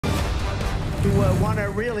You want to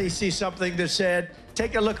really see something that said,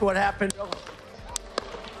 take a look at what happened.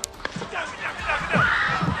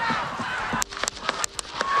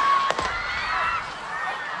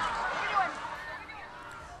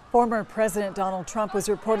 Former President Donald Trump was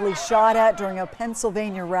reportedly shot at during a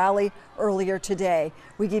Pennsylvania rally earlier today.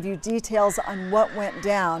 We give you details on what went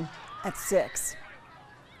down at 6.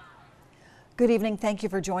 Good evening. Thank you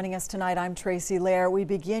for joining us tonight. I'm Tracy Lair. We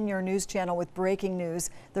begin your news channel with breaking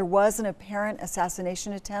news. There was an apparent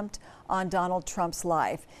assassination attempt on Donald Trump's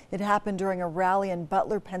life. It happened during a rally in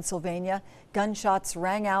Butler, Pennsylvania. Gunshots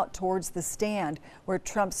rang out towards the stand where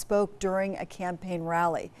Trump spoke during a campaign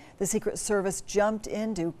rally. The Secret Service jumped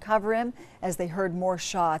in to cover him as they heard more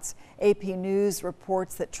shots. AP News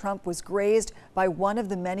reports that Trump was grazed by one of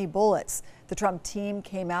the many bullets. The Trump team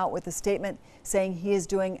came out with a statement saying he is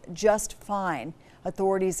doing just fine.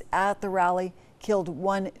 Authorities at the rally killed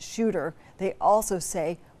one shooter. They also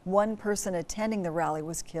say one person attending the rally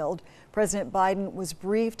was killed. President Biden was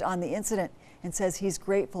briefed on the incident and says he's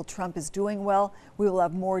grateful Trump is doing well. We will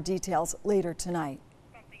have more details later tonight.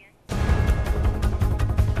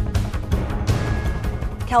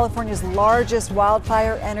 California's largest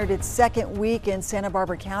wildfire entered its second week in Santa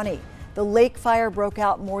Barbara County. The lake fire broke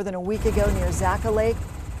out more than a week ago near Zaca Lake.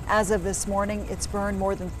 As of this morning, it's burned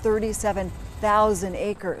more than 37,000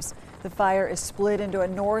 acres. The fire is split into a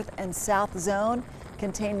north and south zone.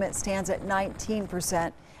 Containment stands at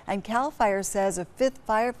 19%. And CAL FIRE says a fifth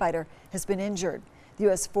firefighter has been injured. The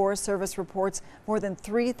U.S. Forest Service reports more than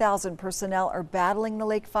 3,000 personnel are battling the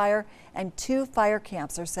lake fire, and 2 fire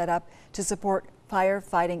camps are set up to support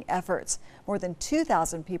firefighting efforts. More than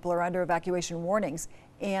 2,000 people are under evacuation warnings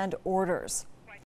and orders.